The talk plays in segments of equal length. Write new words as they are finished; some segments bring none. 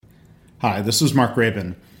Hi, this is Mark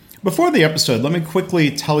Graben. Before the episode, let me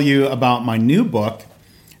quickly tell you about my new book.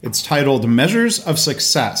 It's titled Measures of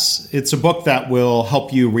Success. It's a book that will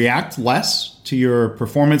help you react less to your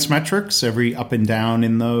performance metrics, every up and down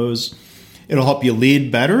in those. It'll help you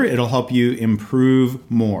lead better. It'll help you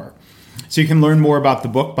improve more. So you can learn more about the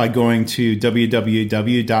book by going to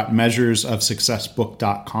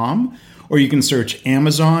www.measuresofsuccessbook.com, or you can search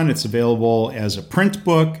Amazon. It's available as a print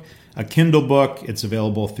book, a Kindle book. It's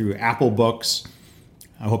available through Apple Books.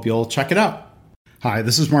 I hope you'll check it out. Hi,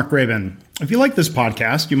 this is Mark Graben. If you like this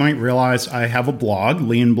podcast, you might realize I have a blog,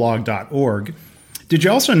 leanblog.org. Did you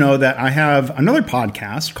also know that I have another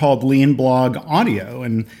podcast called Lean Blog Audio?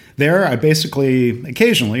 And there I basically,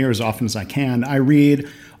 occasionally, or as often as I can, I read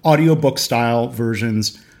audiobook-style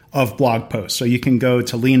versions of blog posts. So you can go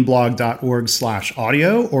to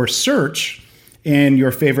leanblog.org/audio or search in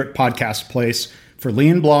your favorite podcast place for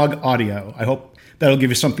Lean Blog Audio. I hope that'll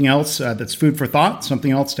give you something else that's food for thought,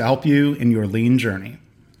 something else to help you in your lean journey.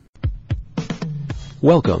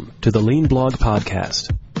 Welcome to the Lean Blog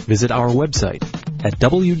Podcast. Visit our website at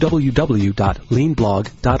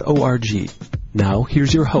www.leanblog.org. Now,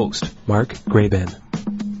 here's your host, Mark Graben.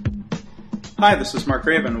 Hi, this is Mark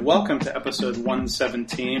Graben. Welcome to episode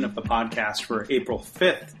 117 of the podcast for April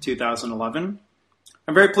 5th, 2011.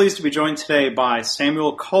 I'm very pleased to be joined today by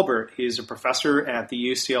Samuel Culbert. He's a professor at the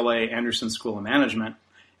UCLA Anderson School of Management.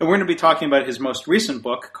 And we're going to be talking about his most recent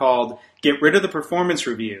book called Get Rid of the Performance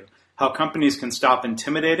Review: How Companies Can Stop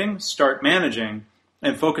Intimidating, Start Managing,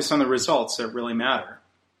 and Focus on the Results That Really Matter.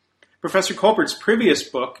 Professor Culbert's previous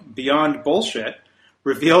book, Beyond Bullshit,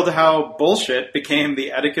 revealed how bullshit became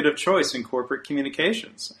the etiquette of choice in corporate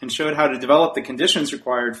communications and showed how to develop the conditions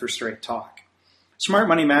required for straight talk. Smart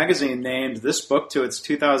Money magazine named this book to its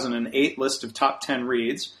 2008 list of top 10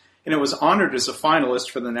 reads, and it was honored as a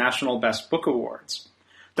finalist for the National Best Book Awards.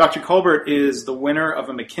 Dr. Culbert is the winner of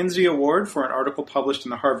a McKinsey Award for an article published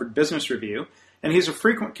in the Harvard Business Review, and he's a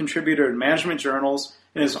frequent contributor to management journals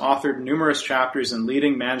and has authored numerous chapters in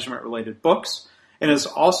leading management-related books, and has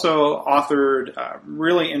also authored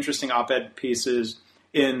really interesting op-ed pieces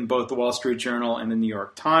in both the Wall Street Journal and the New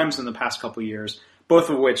York Times in the past couple years, both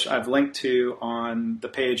of which I've linked to on the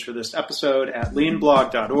page for this episode at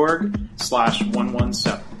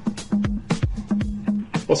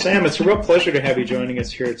leanblog.org/117. Well, Sam, it's a real pleasure to have you joining us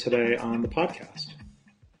here today on the podcast.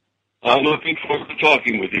 I'm looking forward to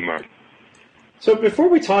talking with you, Mark. So before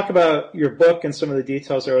we talk about your book and some of the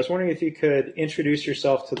details there, I was wondering if you could introduce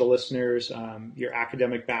yourself to the listeners, your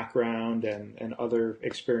academic background and other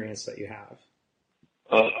experience that you have.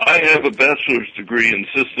 I have a bachelor's degree in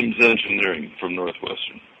systems engineering from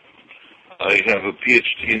Northwestern. I have a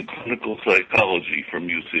PhD in clinical psychology from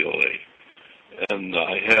UCLA. And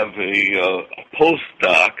I have a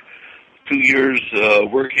postdoc, 2 years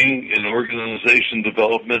working in organization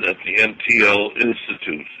development at the NTL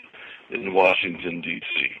Institute in Washington,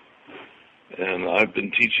 D.C. And I've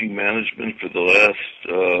been teaching management for the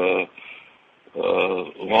last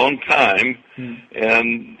long time,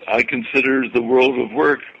 and I consider the world of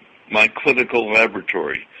work my clinical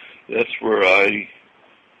laboratory. That's where I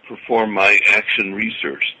perform my action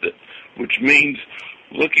research, which means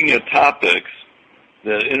looking at topics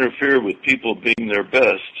that interfere with people being their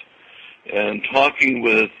best and talking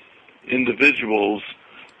with individuals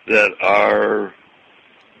that are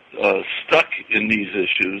stuck in these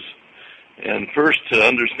issues, and first to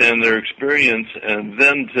understand their experience and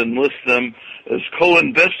then to enlist them as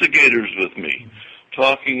co-investigators with me,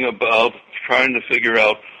 talking about trying to figure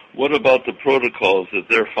out what about the protocols that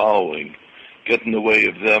they're following get in the way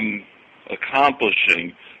of them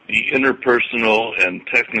accomplishing the interpersonal and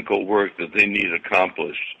technical work that they need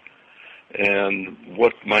accomplished, and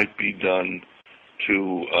what might be done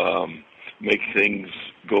to make things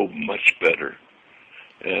go much better.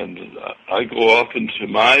 And I go off into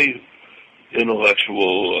my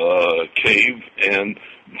intellectual cave and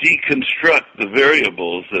deconstruct the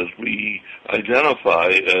variables that we identify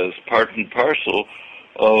as part and parcel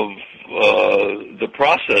of the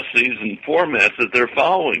processes and formats that they're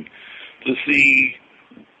following, to see,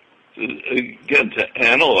 again, to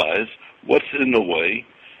analyze what's in the way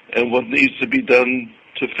and what needs to be done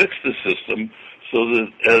to fix the system so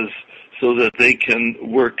that they can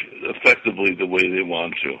work effectively the way they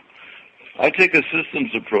want to. I take a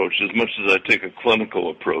systems approach as much as I take a clinical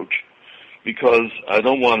approach, because I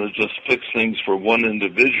don't want to just fix things for one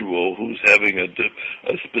individual who's having a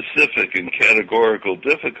specific and categorical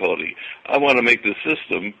difficulty. I want to make the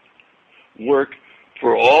system work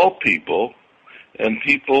for all people, and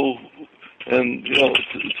to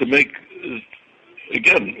make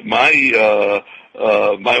again, my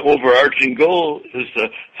overarching goal is to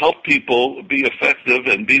help people be effective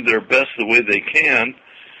and be their best the way they can,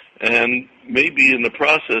 and maybe in the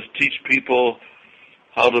process teach people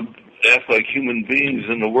how to act like human beings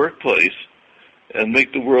in the workplace and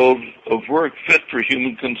make the world of work fit for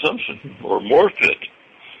human consumption, or more fit.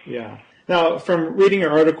 Yeah. Now, from reading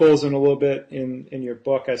your articles and a little bit in your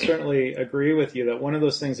book, I certainly agree with you that one of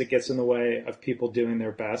those things that gets in the way of people doing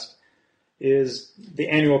their best is the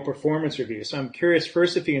annual performance review. So I'm curious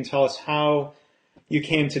first if you can tell us how you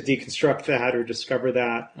came to deconstruct that or discover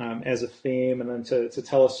that as a theme, and then to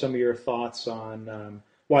tell us some of your thoughts on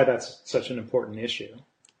why that's such an important issue.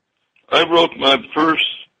 I wrote my first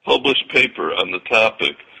published paper on the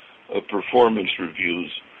topic of performance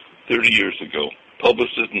reviews 30 years ago.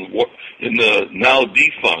 Published it in the now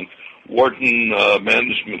defunct Wharton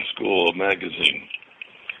Management School magazine.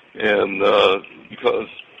 And because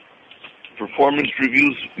performance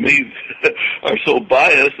reviews are so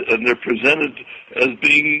biased and they're presented as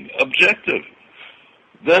being objective.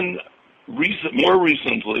 Then, more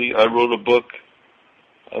recently, I wrote a book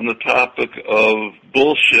on the topic of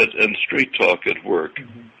bullshit and straight talk at work.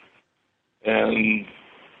 Mm-hmm. And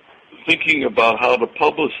thinking about how to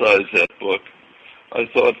publicize that book, I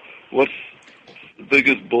thought, what's the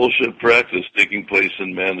biggest bullshit practice taking place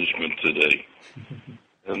in management today?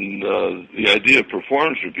 And the idea of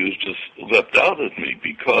performance reviews just leapt out at me,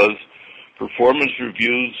 because performance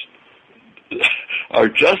reviews are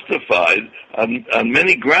justified on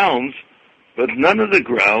many grounds, but none of the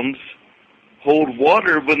grounds hold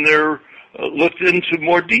water when they're looked into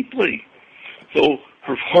more deeply. So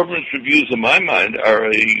performance reviews, in my mind, are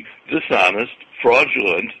a dishonest,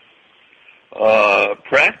 fraudulent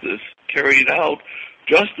practice carried out,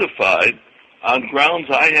 justified on grounds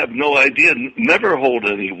I have no idea, never hold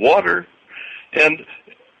any water, and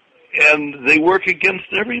they work against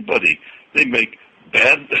everybody. They make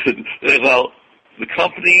they allow the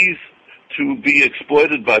companies to be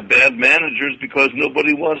exploited by bad managers because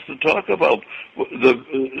nobody wants to talk about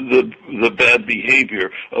the bad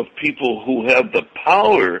behavior of people who have the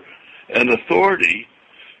power and authority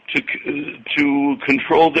to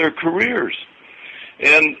control their careers.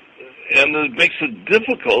 And it makes it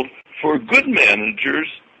difficult for good managers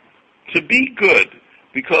to be good,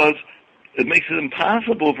 because it makes it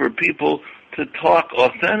impossible for people to talk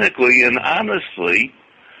authentically and honestly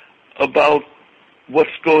about what's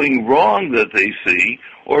going wrong that they see,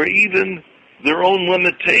 or even their own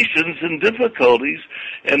limitations and difficulties,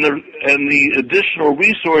 and the additional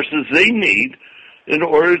resources they need in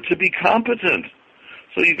order to be competent.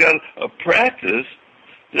 So you've got a practice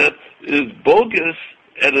that is bogus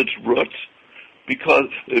at its roots, because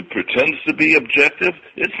it pretends to be objective.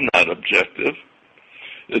 It's not objective.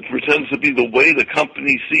 It pretends to be the way the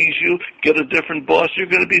company sees you. Get a different boss, you're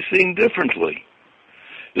going to be seen differently.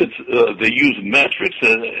 They use metrics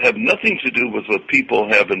that have nothing to do with what people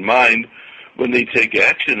have in mind when they take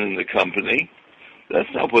action in the company. That's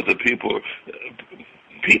not what the people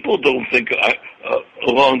don't think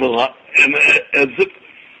along the line, and as if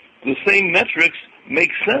the same metrics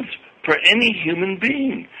make sense for any human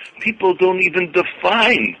being. People don't even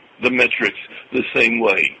define the metrics the same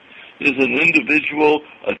way. Is an individual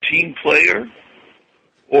a team player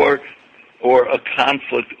or a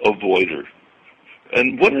conflict avoider?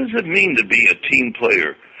 And what does it mean to be a team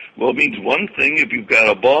player? Well, it means one thing if you've got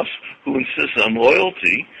a boss who insists on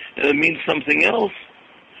loyalty, and it means something else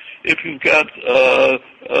if you've got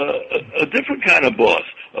a different kind of boss,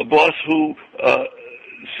 a boss who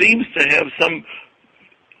seems to have some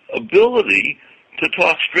ability to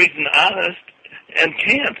talk straight and honest and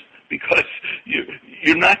can't, because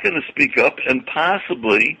you're not going to speak up and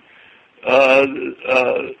possibly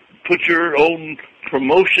put your own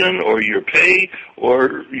promotion or your pay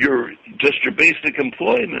or your basic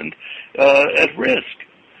employment at risk.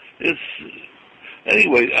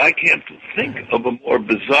 Anyway, I can't think of a more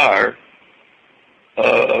bizarre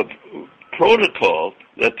protocol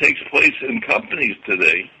that takes place in companies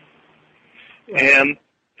today, and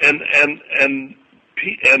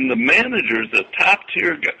the managers, the top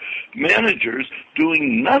tier managers,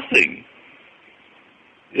 doing nothing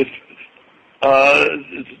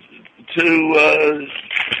to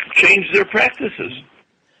change their practices.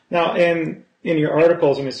 Now, in your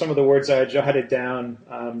articles, I mean, some of the words I jotted down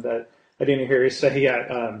that I didn't hear you say,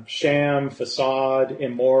 sham, facade,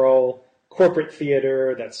 immoral, corporate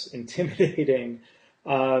theater, that's intimidating.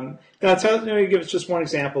 Now, maybe give us just one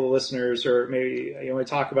example to listeners, or maybe you want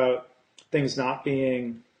to talk about things not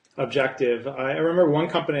being objective. I remember one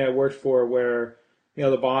company I worked for where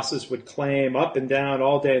the bosses would claim up and down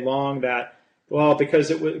all day long that Well, because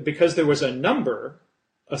there was a number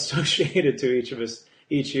associated to each of us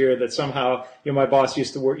each year that somehow, my boss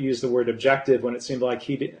used to use the word objective when it seemed like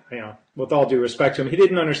he did, with all due respect to him, he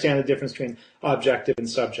didn't understand the difference between objective and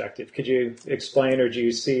subjective. Could you explain, or do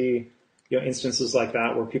you see, instances like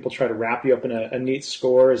that where people try to wrap you up in a neat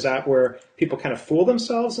score? Is that where people kind of fool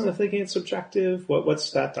themselves into thinking it's subjective?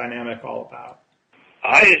 What's that dynamic all about?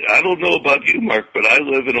 I don't know about you, Mark, but I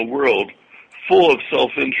live in a world full of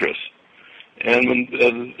self-interest. And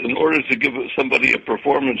in order to give somebody a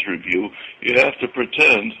performance review, you have to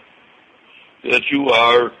pretend that you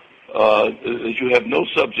have no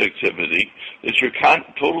subjectivity, that you're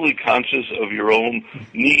totally conscious of your own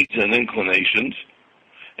needs and inclinations,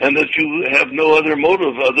 and that you have no other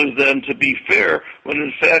motive other than to be fair, when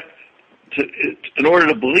in fact, in order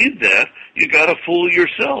to believe that, you got to fool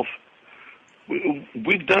yourself.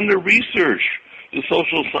 We've done the research. The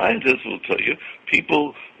social scientists will tell you,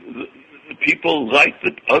 people like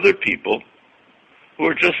the other people who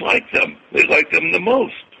are just like them. They like them the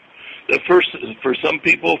most. For some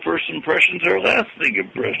people, first impressions are lasting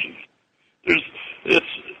impressions. There's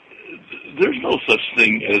no such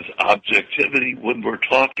thing as objectivity when we're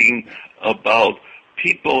talking about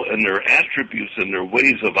people and their attributes and their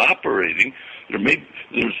ways of operating.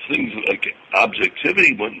 There's things like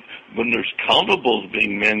objectivity when there's countables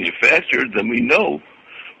being manufactured, then we know.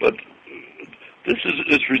 But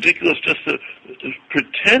it's ridiculous just to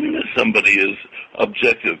pretend that somebody is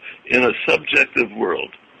objective in a subjective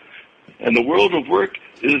world. And the world of work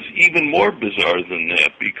is even more bizarre than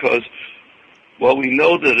that, because while we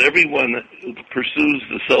know that everyone pursues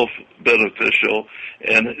the self-beneficial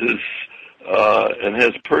and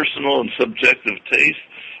has personal and subjective taste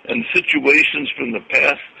and situations from the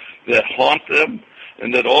past that haunt them,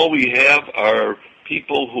 and that all we have are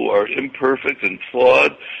people who are imperfect and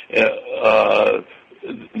flawed,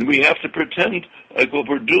 we have to pretend like what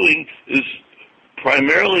we're doing is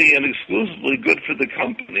primarily and exclusively good for the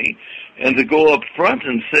company, and to go up front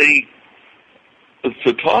and say,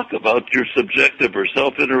 to talk about your subjective or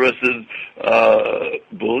self-interested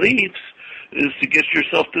beliefs is to get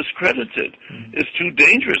yourself discredited. Mm-hmm. It's too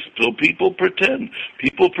dangerous, so people pretend.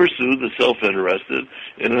 People pursue the self-interested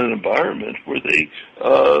in an environment where they're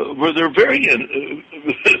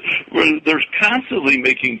where they're constantly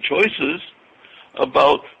making choices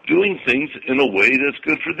about doing things in a way that's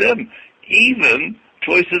good for them, even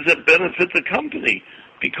choices that benefit the company.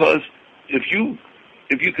 Because if you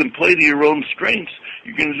can play to your own strengths,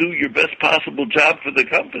 you can do your best possible job for the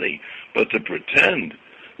company. But to pretend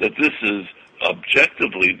that this is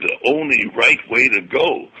objectively the only right way to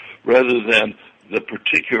go, rather than the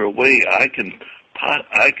particular way I can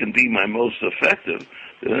be my most effective,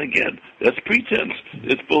 then again, that's pretense.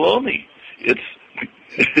 It's baloney. It's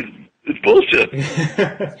bullshit.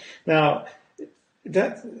 Now,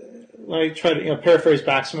 let me try to paraphrase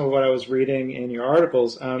back some of what I was reading in your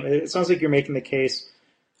articles. It sounds like you're making the case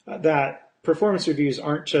that performance reviews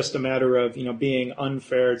aren't just a matter of being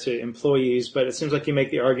unfair to employees, but it seems like you make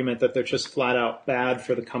the argument that they're just flat out bad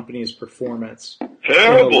for the company's performance.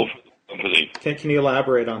 Terrible for the company. Can you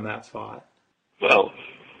elaborate on that thought? Well,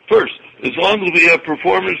 first, as long as we have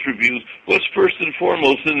performance reviews, what's first and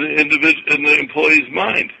foremost in the employee's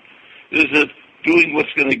mind? Is it doing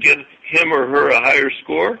what's going to get him or her a higher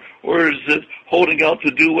score, or is it holding out to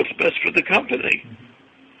do what's best for the company? Mm-hmm.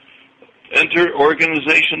 Enter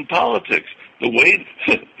organization politics. The way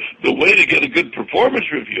to get a good performance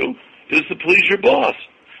review is to please your boss.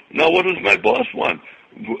 Now, what does my boss want?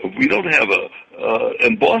 We don't have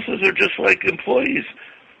and bosses are just like employees.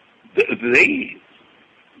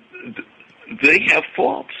 They have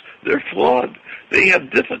faults. They're flawed. They have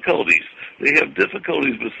difficulties. They have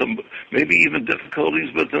difficulties with maybe even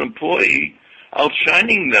difficulties with an employee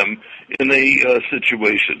outshining them in a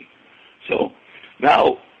situation. So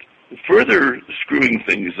now, further screwing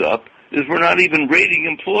things up is we're not even rating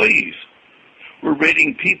employees. We're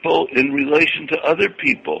rating people in relation to other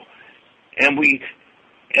people, and we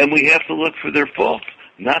have to look for their faults,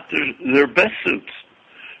 not their best suits,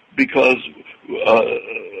 because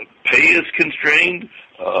pay is constrained,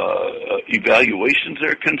 evaluations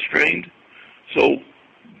are constrained. So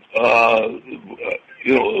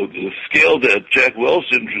the scale that Jack Welch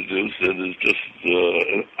introduced that is just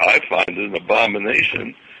I find an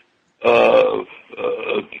abomination.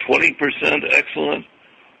 20% excellent,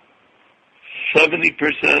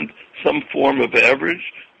 70% some form of average,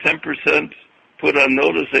 10% put on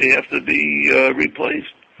notice they have to be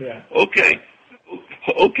replaced. Yeah. Okay.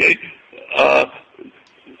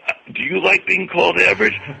 Do you like being called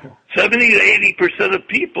average? 70 to 80% of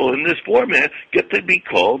people in this format get to be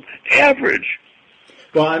called average.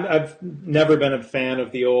 Well, I've never been a fan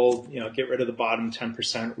of the old, get rid of the bottom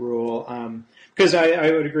 10% rule. Because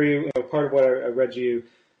I would agree, part of what I read you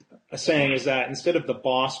saying is that instead of the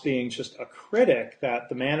boss being just a critic, that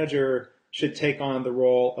the manager should take on the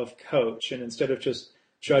role of coach. And instead of just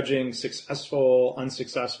judging successful,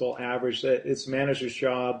 unsuccessful, average, that it's manager's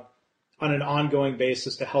job on an ongoing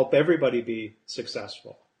basis to help everybody be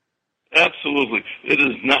successful. Absolutely. It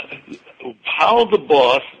is not how the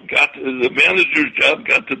the manager's job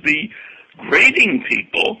got to be grading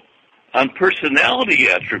people on personality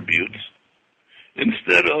attributes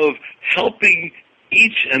instead of helping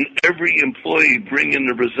each and every employee bring in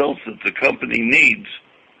the results that the company needs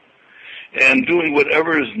and doing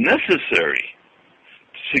whatever is necessary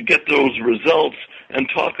to get those results and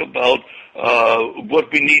talk about what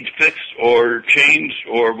we need fixed or changed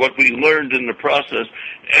or what we learned in the process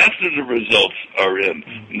after the results are in,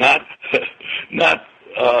 not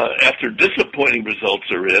after disappointing results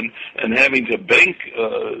are in and having to bank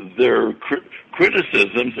their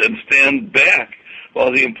criticisms and stand back while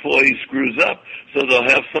the employee screws up so they'll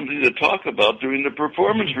have something to talk about during the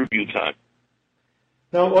performance review time.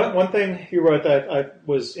 Now, one thing you wrote that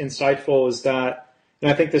was insightful is that, and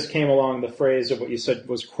I think this came along the phrase of what you said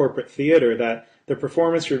was corporate theater, that the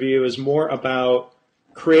performance review is more about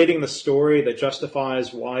creating the story that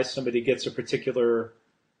justifies why somebody gets a particular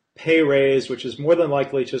pay raise, which is more than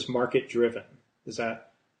likely just market driven. Is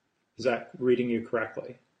that reading you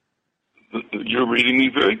correctly? You're reading me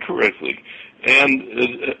very correctly, and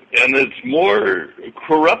it's more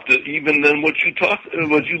corrupted even than what you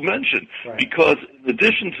mentioned, right. Because in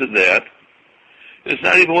addition to that, it's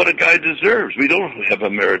not even what a guy deserves. We don't have a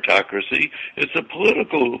meritocracy. It's a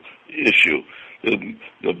political issue.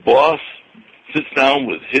 The boss sits down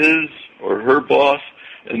with his or her boss,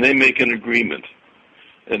 and they make an agreement.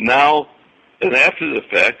 And after the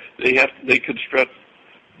fact, they construct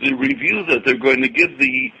the review that they're going to give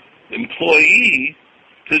the employee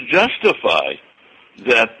to justify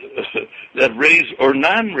that raise or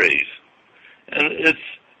non-raise. And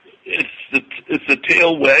it's the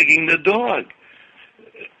tail wagging the dog.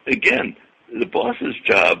 Again, the boss's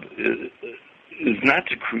job is not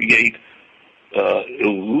to create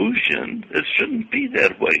illusion. It shouldn't be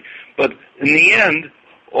that way. But in the end,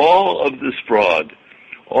 all of this fraud,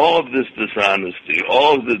 all of this dishonesty,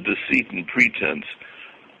 all of the deceit and pretense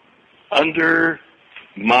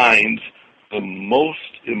undermines the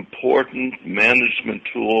most important management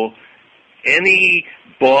tool any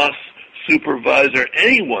boss, supervisor,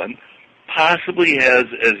 anyone possibly has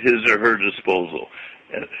at his or her disposal,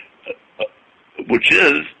 which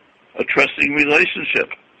is a trusting relationship.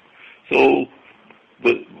 So,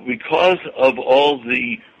 because of all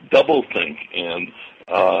the doublethink and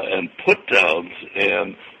put downs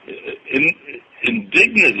and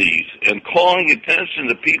indignities and calling attention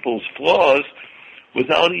to people's flaws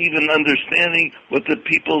without even understanding what the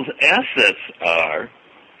people's assets are,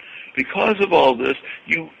 because of all this,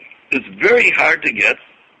 it's very hard to get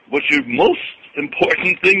what your most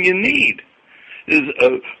important thing you need is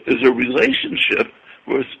a relationship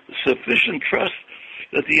with sufficient trust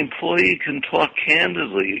that the employee can talk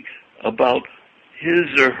candidly about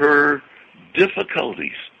his or her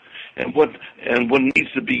difficulties and what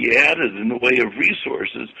needs to be added in the way of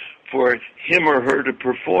resources for him or her to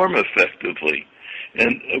perform effectively.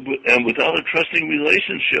 And without a trusting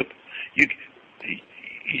relationship, you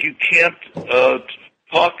can't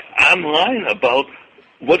talk online about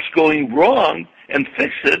what's going wrong and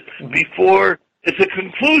fix it before it's a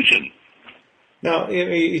conclusion. Now,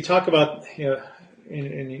 you talk about,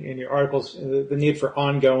 in your articles, the need for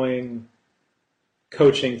ongoing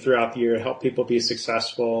coaching throughout the year to help people be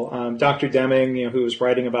successful. Dr. Deming, who was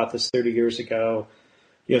writing about this 30 years ago,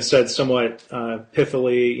 said somewhat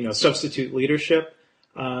pithily, substitute leadership.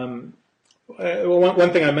 One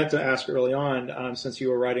thing I meant to ask early on, since you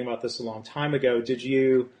were writing about this a long time ago, did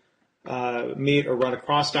you meet or run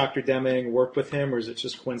across Dr. Deming, work with him, or is it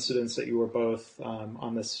just coincidence that you were both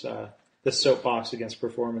on this soapbox against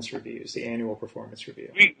performance reviews, the annual performance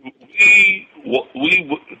review? We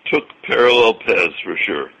took parallel paths for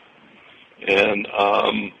sure, and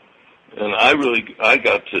I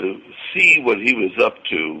got to see what he was up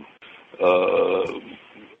to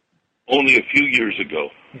only a few years ago,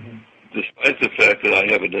 despite the fact that I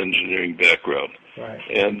have an engineering background. Right.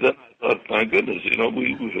 And then I thought, my goodness, we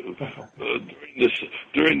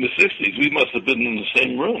during the 60s, we must have been in the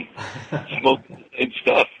same room, smoking the same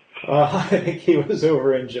stuff. I think he was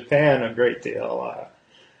over in Japan a great deal,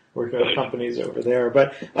 working with companies over there.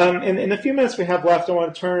 But in the few minutes we have left, I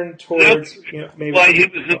want to turn towards maybe. Why he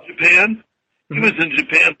was in Japan? He was in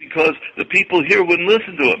Japan because the people here wouldn't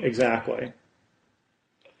listen to him. Exactly.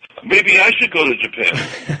 Maybe I should go to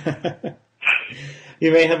Japan.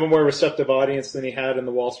 You may have a more receptive audience than you had in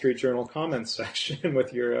the Wall Street Journal comments section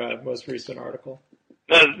with your most recent article.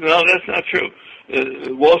 No, that's not true.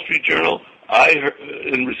 Wall Street Journal, I heard,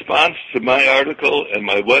 in response to my article and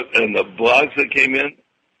my web and the blogs that came in,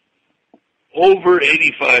 over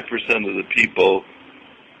 85% of the people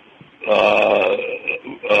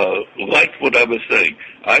liked what I was saying.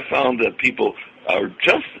 I found that people are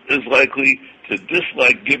just as likely to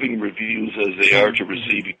dislike giving reviews as they are to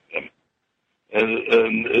receiving them.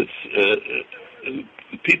 And it's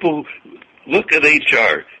people look at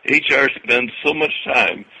HR. HR spends so much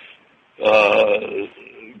time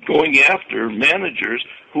going after managers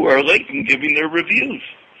who are late in giving their reviews.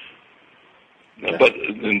 But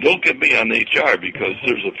and don't get me on HR, because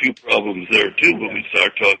there's a few problems there too. When we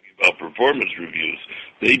start talking about performance reviews,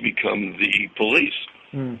 they become the police.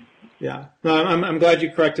 Yeah, no, I'm glad you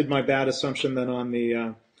corrected my bad assumption then on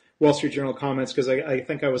the Wall Street Journal comments, because I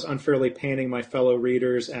think I was unfairly painting my fellow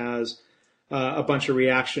readers as a bunch of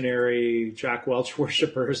reactionary Jack Welch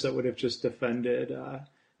worshipers that would have just defended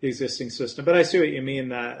the existing system. But I see what you mean.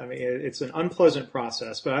 That it's an unpleasant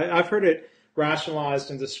process, but I've heard it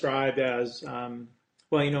rationalized and described as,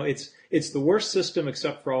 it's the worst system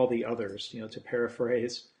except for all the others, to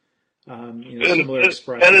paraphrase, similar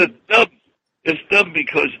expression. And it's dumb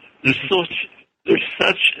because there's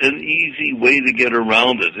such an easy way to get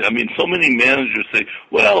around it. I mean, so many managers say,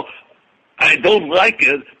 well, I don't like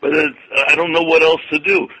it, but I don't know what else to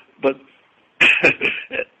do. But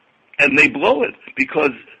and they blow it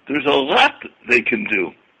because there's a lot they can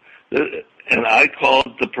do. And I call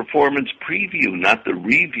it the performance preview, not the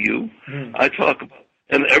review. I talk about,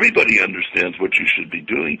 and everybody understands what you should be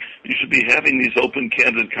doing. You should be having these open,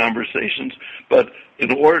 candid conversations. But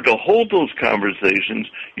in order to hold those conversations,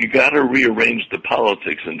 you got to rearrange the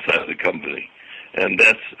politics inside the company, and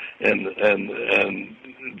that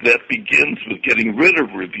begins with getting rid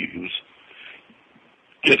of reviews,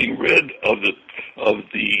 getting rid of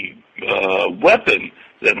the weapon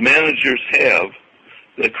that managers have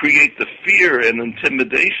that create the fear and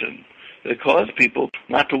intimidation that cause people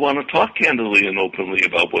not to want to talk candidly and openly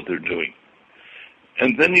about what they're doing.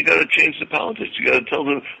 And then you got to change the politics. You got to tell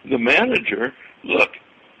the manager, look,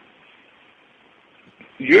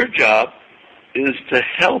 your job is to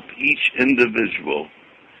help each individual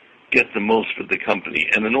get the most for the company.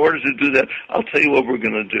 And in order to do that, I'll tell you what we're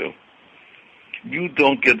going to do. You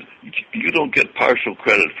don't get partial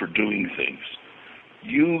credit for doing things.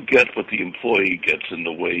 You get what the employee gets in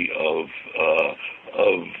the way of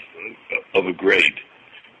a grade.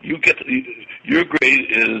 Your grade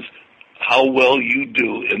is how well you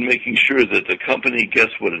do in making sure that the company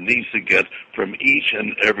gets what it needs to get from each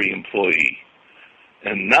and every employee.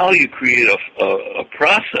 And now you create a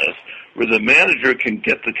process where the manager can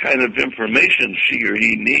get the kind of information she or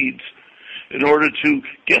he needs in order to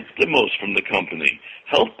get the most from the company,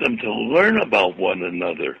 help them to learn about one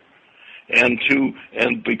another. And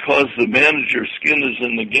because the manager's skin is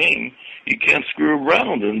in the game, you can't screw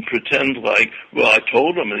around and pretend like, well, I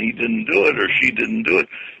told him and he didn't do it or she didn't do it.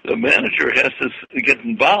 The manager has to get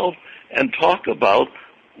involved and talk about,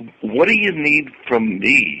 what do you need from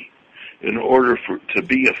me in order to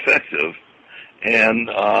be effective, and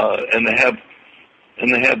to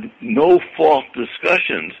have no fault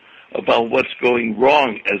discussions about what's going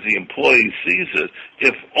wrong as the employee sees it,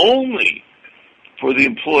 if only for the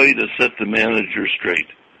employee to set the manager straight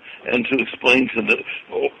and to explain to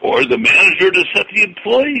or the manager to set the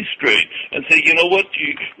employee straight and say, you know what,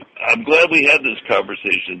 I'm glad we had this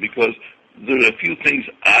conversation because there are a few things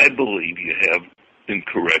I believe you have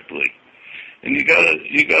incorrectly. And you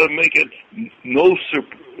gotta make it no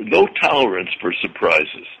tolerance for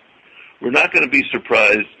surprises. We're not going to be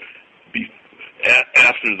surprised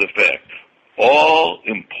after the fact. All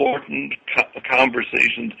important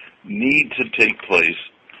conversations need to take place,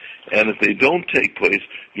 and if they don't take place,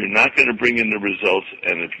 you're not going to bring in the results,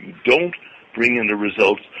 and if you don't bring in the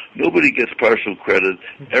results, nobody gets partial credit.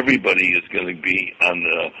 Everybody is going to be on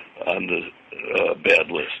the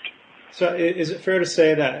bad list. So is it fair to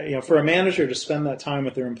say that, for a manager to spend that time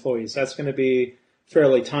with their employees, that's going to be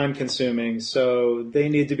fairly time-consuming, so they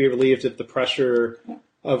need to be relieved of the pressure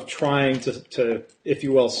of trying to, if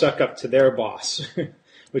you will, suck up to their boss,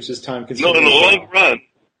 which is time-consuming. No, in the long run,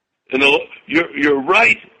 you're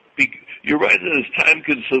right. You're right that it's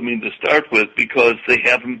time-consuming to start with because they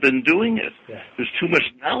haven't been doing it. Yeah. There's too much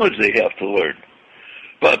knowledge they have to learn.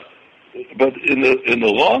 But in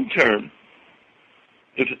the long term,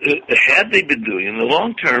 had they been doing it in the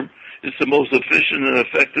long term, it's the most efficient and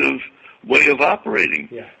effective way of operating.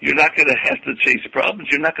 Yeah. You're not going to have to chase problems.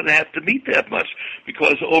 You're not going to have to meet that much,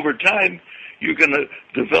 because over time you're going to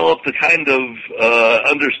develop the kind of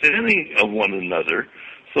understanding of one another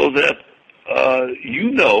so that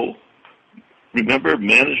remember,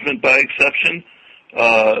 management by exception,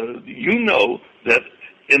 that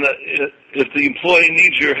if the employee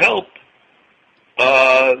needs your help,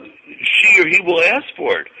 she or he will ask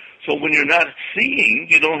for it. So when you're not seeing,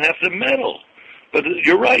 you don't have to meddle. But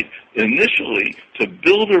you're right. Initially, to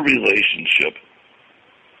build a relationship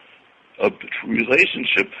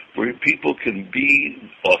where people can be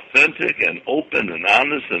authentic and open and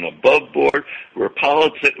honest and above board, where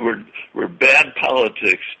bad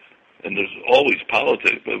politics, and there's always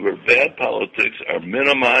politics, but where bad politics are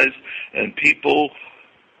minimized and people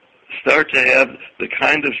start to have the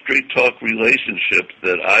kind of straight talk relationships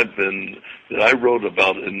that I wrote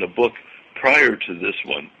about in the book prior to this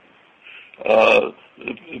one.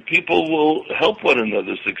 People will help one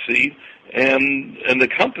another succeed, and the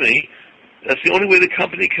company, that's the only way the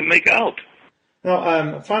company can make out.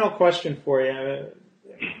 Now, final question for you.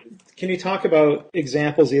 Can you talk about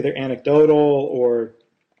examples, either anecdotal or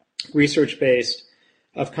research-based,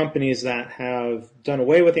 of companies that have done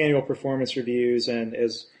away with annual performance reviews and,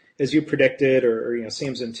 as you predicted, or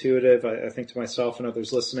seems intuitive, I think to myself and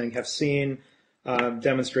others listening, have seen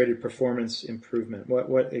demonstrated performance improvement?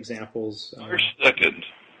 What examples? March 2nd,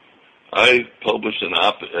 I published an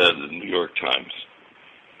op-ed in the New York Times,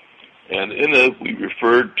 and in it we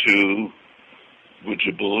referred to, would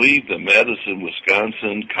you believe, the Madison,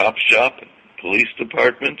 Wisconsin cop shop, police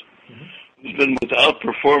department, who's been without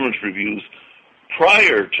performance reviews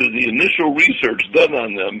prior to the initial research done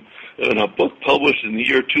on them in a book published in the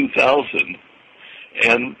year 2000,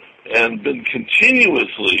 and been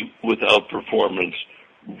continuously without performance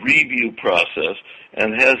review process,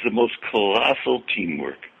 and has the most colossal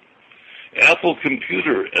teamwork. Apple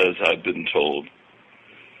Computer, as I've been told,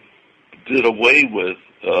 did away with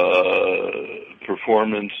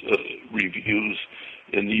performance reviews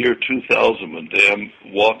in the year 2000 when Dan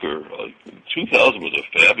Walker, 2000 was a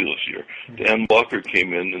fabulous year. Dan Walker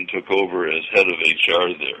came in and took over as head of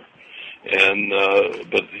HR there.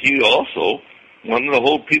 But he also wanted to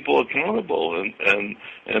hold people accountable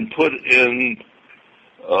and put in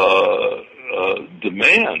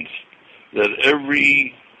demands that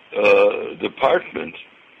every department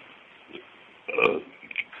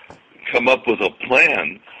come up with a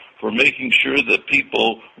plan for making sure that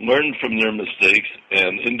people learned from their mistakes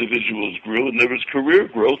and individuals grew, and there was career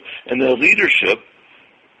growth, and their leadership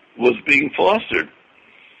was being fostered.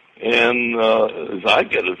 And as I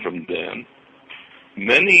get it from Dan,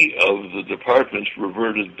 many of the departments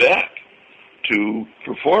reverted back to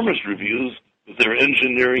performance reviews with their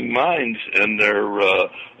engineering minds and their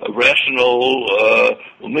rational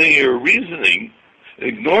linear reasoning,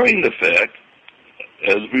 ignoring the fact,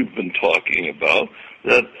 as we've been talking about,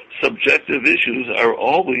 that subjective issues are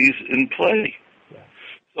always in play. Yeah.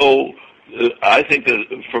 So I think that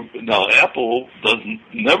now Apple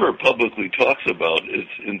never publicly talks about its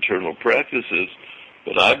internal practices,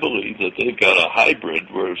 but I believe that they've got a hybrid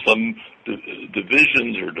where some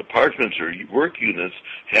divisions or departments or work units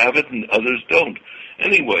have it and others don't.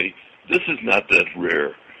 Anyway, this is not that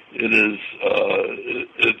rare. It is.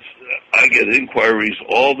 I get inquiries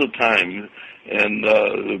all the time, and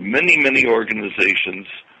many organizations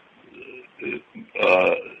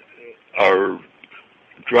are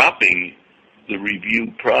dropping the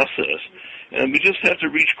review process, and we just have to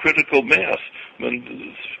reach critical mass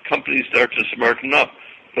when companies start to smarten up.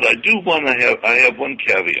 But I have one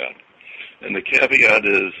caveat, and the caveat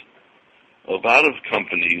is a lot of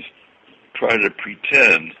companies try to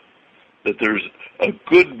pretend that there's a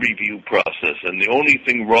good review process, and the only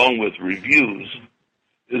thing wrong with reviews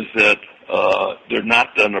is that they're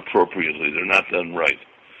not done appropriately, they're not done right.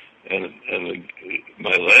 And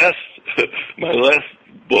my last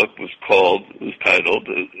book was titled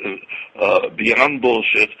Beyond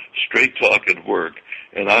Bullshit, Straight Talk at Work.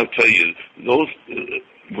 And I'll tell you,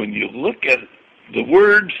 when you look at the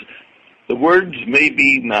words may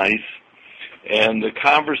be nice, and the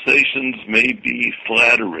conversations may be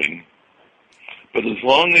flattering, but as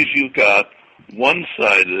long as you've got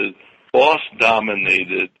one-sided,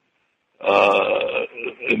 boss-dominated,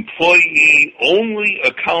 employee-only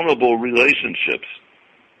accountable relationships,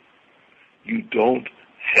 you don't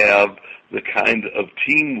have the kind of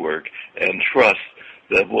teamwork and trust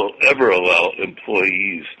that will ever allow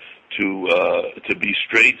employees to be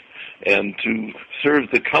straight and to serve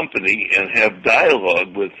the company and have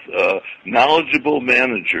dialogue with knowledgeable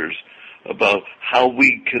managers about how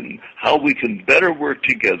we can better work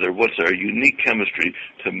together. What's our unique chemistry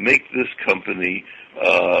to make this company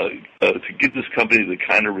to give this company the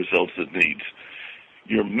kind of results it needs.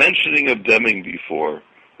 Your mentioning of Deming before,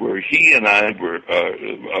 where he and I were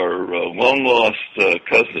our long lost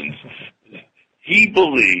cousins, he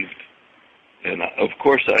believed, and of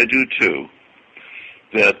course I do too,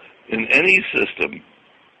 that in any system,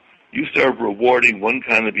 you start rewarding one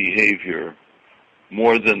kind of behavior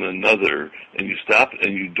more than another, and you stop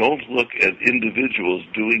and you don't look at individuals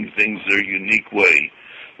doing things their unique way,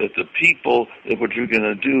 that what you're going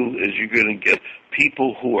to do is you're going to get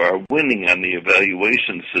people who are winning on the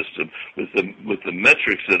evaluation system with the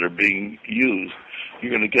metrics that are being used.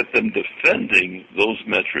 You're going to get them defending those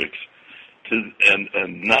metrics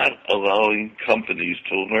and not allowing companies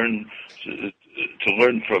to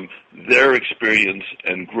learn from their experience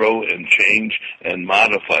and grow and change and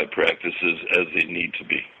modify practices as they need to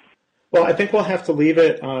be. Well, I think we'll have to leave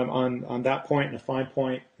it on that point and a fine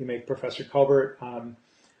point you make, Professor Culbert,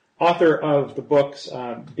 author of the books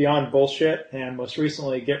Beyond Bullshit and most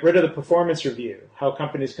recently Get Rid of the Performance Review, How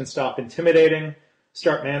Companies Can Stop Intimidating,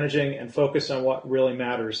 Start Managing, and Focus on What Really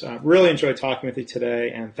Matters. Really enjoyed talking with you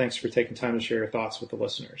today, and thanks for taking time to share your thoughts with the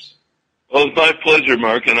listeners. Well, it's my pleasure,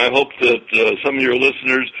 Mark, and I hope that some of your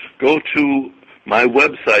listeners go to my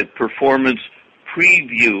website,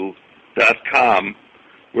 performancepreview.com,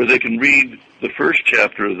 where they can read the first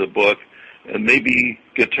chapter of the book and maybe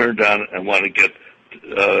get turned on and want to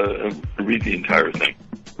read the entire thing.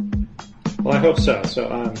 Well, I hope so.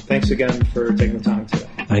 So thanks again for taking the time today.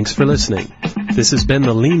 Thanks for listening. This has been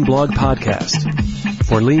the Lean Blog Podcast.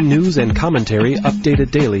 For Lean news and commentary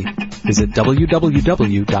updated daily, visit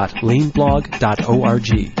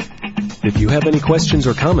www.leanblog.org. If you have any questions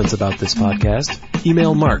or comments about this podcast,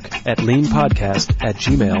 email Mark at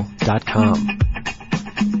leanpodcast@gmail.com.